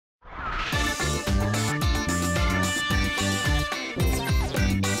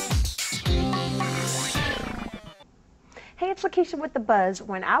it's Lakeisha with the Buzz.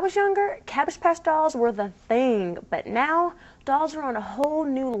 When I was younger, Cabbage Patch dolls were the thing, but now dolls are on a whole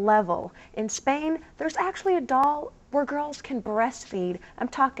new level. In Spain, there's actually a doll where girls can breastfeed. I'm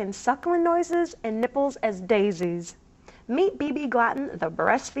talking suckling noises and nipples as daisies. Meet BB Glutton, the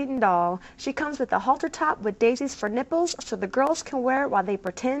breastfeeding doll. She comes with a halter top with daisies for nipples so the girls can wear it while they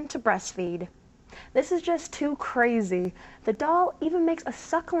pretend to breastfeed. This is just too crazy. The doll even makes a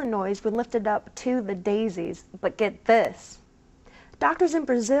suckling noise when lifted up to the daisies. But get this. Doctors in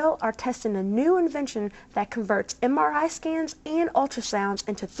Brazil are testing a new invention that converts MRI scans and ultrasounds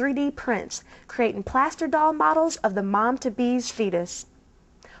into 3D prints, creating plaster doll models of the mom-to-be's fetus.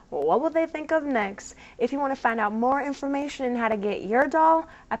 Well, what will they think of next? If you want to find out more information on how to get your doll,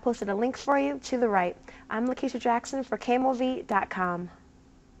 I posted a link for you to the right. I'm Lakeisha Jackson for KMOV.com.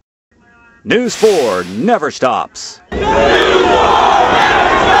 News 4 never stops.